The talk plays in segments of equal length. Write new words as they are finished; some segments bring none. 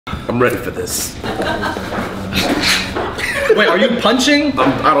I'm ready for this. Wait, are you punching?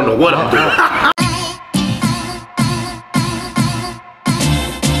 I don't know what I'm doing.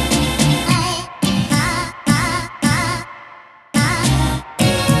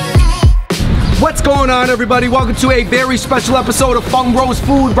 What's going on, everybody? Welcome to a very special episode of Fung Bros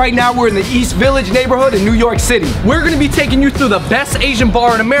Food. Right now, we're in the East Village neighborhood in New York City. We're gonna be taking you through the best Asian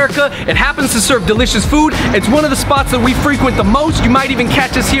bar in America. It happens to serve delicious food. It's one of the spots that we frequent the most. You might even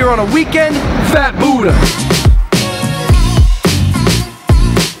catch us here on a weekend. Fat Buddha.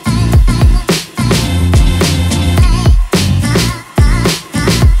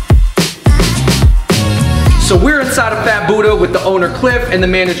 So we're inside of Fat Buddha with the owner Cliff and the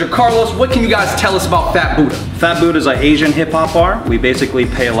manager Carlos. What can you guys tell us about Fat Buddha? Fat Buddha is an Asian hip hop bar. We basically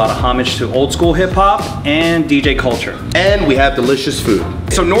pay a lot of homage to old school hip hop and DJ culture. And we have delicious food.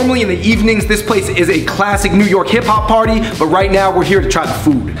 So normally in the evenings, this place is a classic New York hip hop party, but right now we're here to try the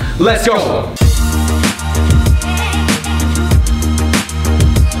food. Let's go.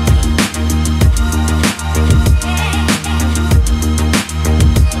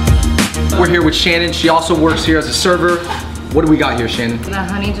 We're here with Shannon. She also works here as a server. What do we got here, Shannon? The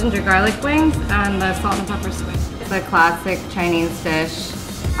honey ginger garlic wings and the salt and pepper squid. It's a classic Chinese dish,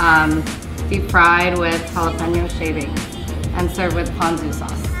 deep fried with jalapeno shavings and served with ponzu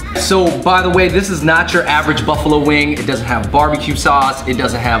sauce. So, by the way, this is not your average buffalo wing. It doesn't have barbecue sauce. It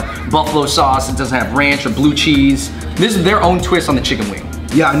doesn't have buffalo sauce. It doesn't have ranch or blue cheese. This is their own twist on the chicken wing.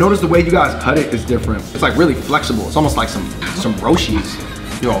 Yeah, I noticed the way you guys cut it is different. It's like really flexible. It's almost like some roshis.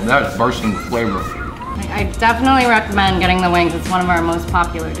 Yo, that is bursting with flavor. I definitely recommend getting the wings. It's one of our most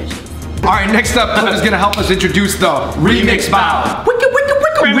popular dishes. All right, next up, Cliff is gonna help us introduce the remix bao.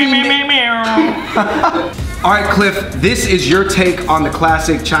 All right, Cliff, this is your take on the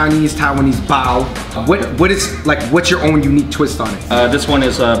classic Chinese Taiwanese bao. What's your own unique twist on it? This one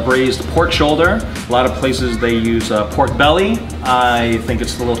is braised pork shoulder. A lot of places they use pork belly. I think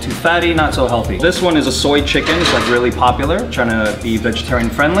it's a little too fatty, not so healthy. This one is a soy chicken. It's like really popular, trying to be vegetarian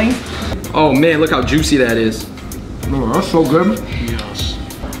friendly. Oh man, look how juicy that is. Oh, that's so good. Yes.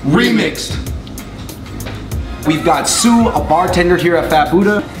 Remixed. We've got Sue, a bartender here at Fat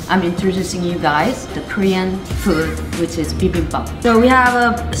Buddha. I'm introducing you guys the Korean food, which is bibimbap. So we have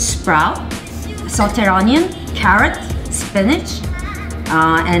a sprout, sauteed onion, carrot, spinach,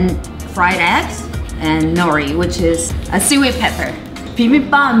 and fried eggs, and nori, which is a seaweed pepper.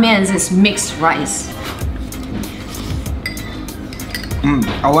 Bibimbap means it's mixed rice.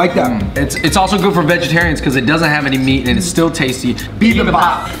 I like that. It's also good for vegetarians because it doesn't have any meat and it's still tasty.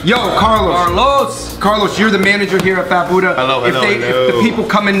 Bibimbap. Yo, Carlos, you're the manager here at Fat Buddha. Hello. If the people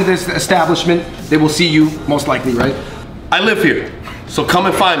come into this establishment, they will see you, most likely, right? I live here, so come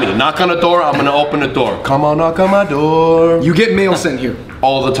and find me. Knock on the door, I'm gonna open the door. Come on, knock on my door. You get mail sent here.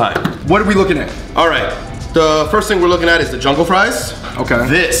 All the time. What are we looking at? All right, the first thing we're looking at is the jungle fries. Okay.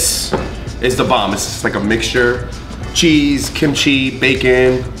 This is the bomb. It's just like a mixture. Cheese, kimchi,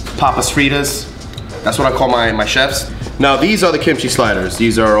 bacon, papas fritas. That's what I call my chefs. Now these are the kimchi sliders.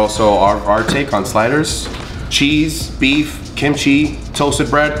 These are also our take on sliders. Cheese, beef, kimchi, toasted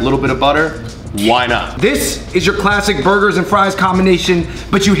bread, a little bit of butter. Why not? This is your classic burgers and fries combination,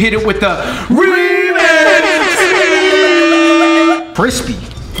 but you hit it with the remix! Crispy.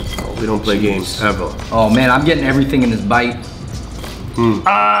 Oh, we don't play games ever. Oh man, I'm getting everything in this bite.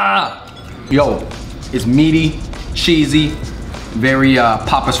 Yo, it's meaty, cheesy, very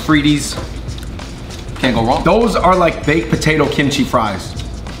papas fritas. Can't go wrong. Those are like baked potato kimchi fries.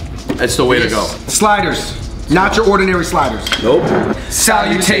 That's the way to go. Sliders, not your ordinary sliders. Nope.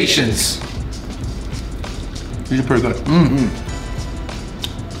 Salutations. These are pretty good.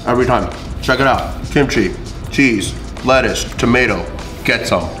 Every time. Check it out. Kimchi, cheese, lettuce, tomato. Get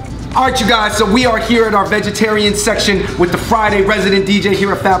some. All right, you guys, so we are here at our vegetarian section with the Friday resident DJ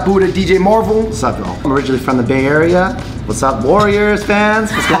here at Fat Buddha, DJ MARVL. What's up, y'all? I'm originally from the Bay Area. What's up, Warriors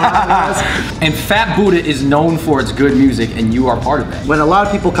fans? What's going on, guys? And Fat Buddha is known for its good music, and you are part of that. When a lot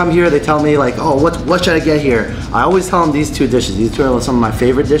of people come here, they tell me like, oh, what should I get here? I always tell them these two dishes. These two are some of my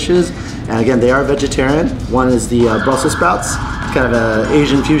favorite dishes. And again, they are vegetarian. One is the Brussels sprouts, kind of an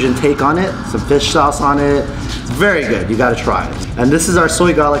Asian fusion take on it. Some fish sauce on it. It's very good. You gotta try it. And this is our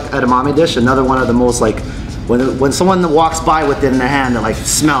soy garlic edamame dish. Another one of the most like, when someone walks by with it in their hand, they're like,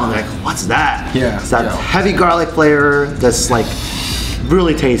 smell, and they're like, what's that? Yeah. It's that heavy garlic flavor that's like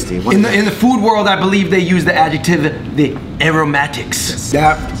really tasty. In the food world, I believe they use the adjective, the aromatics.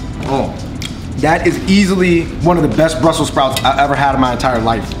 That is easily one of the best Brussels sprouts I ever had in my entire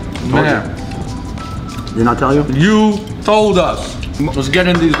life. Man. Didn't I tell you? You told us. Let's get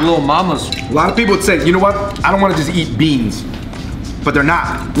into these little mamas. A lot of people would say, you know what? I don't want to just eat beans. but they're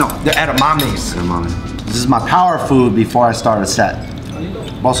not. No, they're edamames. This is my power food before I start a set.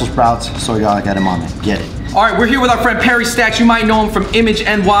 Brussels sprouts, soy garlic, edamame. Get it. All right, we're here with our friend Perry Stacks. You might know him from Image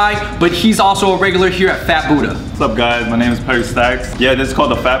NY, but he's also a regular here at Fat Buddha. What's up, guys? My name is Perry Stacks. Yeah, this is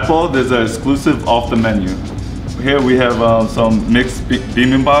called the Fat Bowl. This is an exclusive off the menu. Here we have some mixed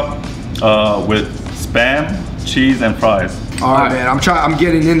bibimbap with Spam, cheese, and fries. All right, man. I'm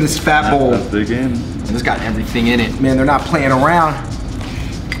getting in this Fat Bowl. Let's dig in. And it's got everything in it. Man, they're not playing around.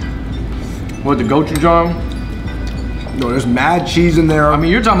 What, the gochujang? No, there's mad cheese in there. I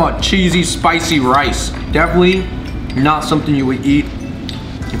mean, you're talking about cheesy, spicy rice. Definitely not something you would eat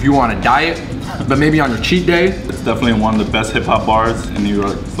if you were on a diet, but maybe on your cheat day. It's definitely one of the best hip hop bars in New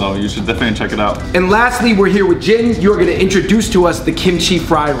York, so you should definitely check it out. And lastly, we're here with Jin. You're gonna introduce to us the kimchi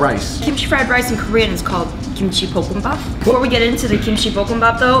fried rice. Kimchi fried rice in Korean is called kimchi bokkeumbap. Before we get into the kimchi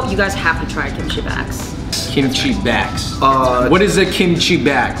bokkeumbap though, you guys have to try kimchi backs. Kimchi backs. What is a kimchi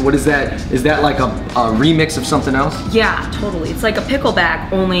back? What is that? Is that like a remix of something else? Yeah, totally. It's like a pickle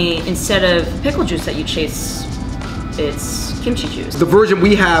back, only instead of pickle juice that you chase, it's kimchi juice. The version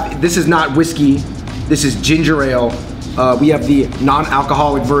we have, this is not whiskey. This is ginger ale. We have the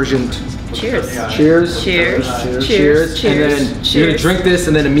non-alcoholic version. Cheers. Cheers. Cheers. Cheers. Cheers. And then you're gonna drink this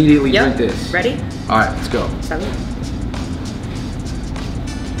and then immediately drink this. Ready? All right, let's go. Salud.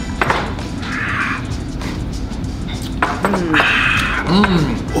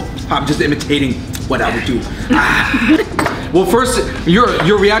 I'm just imitating what I would do. Well, first,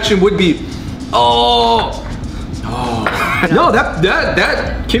 your reaction would be, oh. No,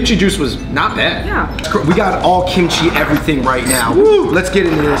 that kimchi juice was not bad. Yeah. We got all kimchi everything right now. Woo. Let's get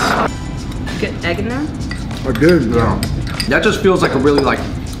into this. Good egg in there? Oh, good. Yeah. That just feels like a really like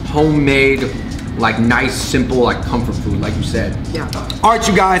homemade, like nice, simple, like comfort food, like you said. Yeah. All right,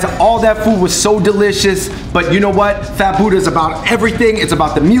 you guys, all that food was so delicious, but you know what? Fat Buddha is about everything. It's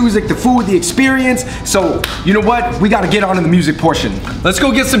about the music, the food, the experience. So, you know what? We gotta get on to the music portion. Let's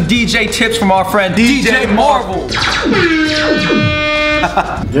go get some DJ tips from our friend DJ MARVL.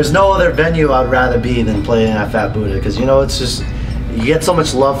 There's no other venue I'd rather be than playing at Fat Buddha, because you know, it's just, you get so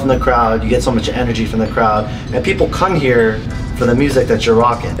much love from the crowd, you get so much energy from the crowd, and people come here for the music that you're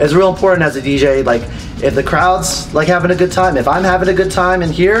rocking. It's real important as a DJ, like if the crowd's like having a good time, if I'm having a good time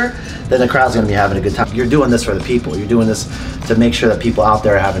in here, then the crowd's gonna be having a good time. You're doing this for the people. You're doing this to make sure that people out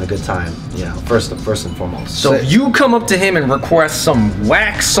there are having a good time, you know, first and foremost. So if you come up to him and request some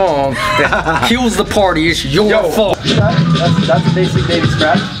whack song that kills the party, it's your fault. That's a basic baby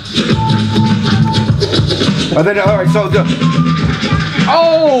scratch. And then, all right, so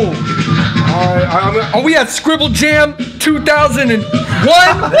are we at Scribble Jam 2001?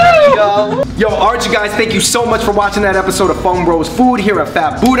 There we go. Yo, alright you guys, thank you so much for watching that episode of Fung Bros Food here at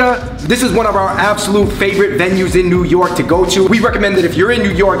Fat Buddha. This is one of our absolute favorite venues in New York to go to. We recommend that if you're in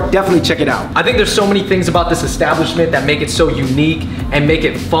New York, definitely check it out. I think there's so many things about this establishment that make it so unique and make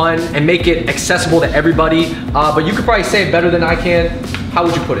it fun and make it accessible to everybody. But you could probably say it better than I can. How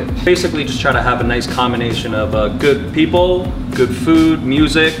would you put it? Basically just try to have a nice combination of good people, good food,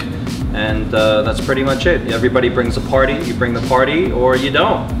 music, and that's pretty much it. Everybody brings a party, you bring the party or you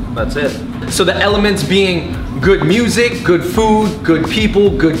don't. That's it. So the elements being good music, good food, good people,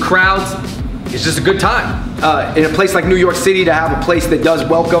 good crowds. It's just a good time. In a place like New York City, to have a place that does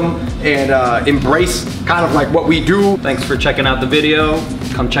welcome and embrace kind of like what we do. Thanks for checking out the video.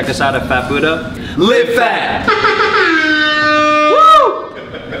 Come check us out at Fat Buddha. Live fat!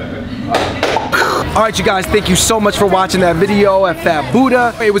 All right, you guys, thank you so much for watching that video at Fat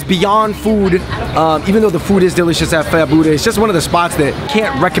Buddha. It was beyond food. Even though the food is delicious at Fat Buddha, it's just one of the spots that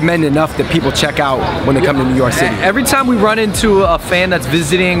can't recommend enough that people check out when they come to New York City. Every time we run into a fan that's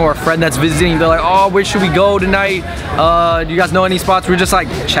visiting or a friend that's visiting, they're like, oh, where should we go tonight? Do you guys know any spots? We're just like,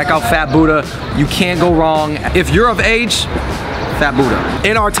 check out Fat Buddha. You can't go wrong. If you're of age, Fat Buddha.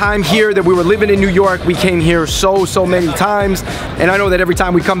 In our time here that we were living in New York, we came here so many times, and I know that every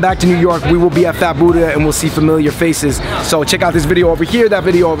time we come back to New York, we will be at Fat Buddha and we'll see familiar faces. So check out this video over here, that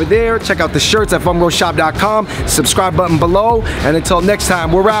video over there. Check out the shirts at fungbroshop.com. Subscribe button below, and until next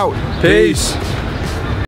time, we're out. Peace.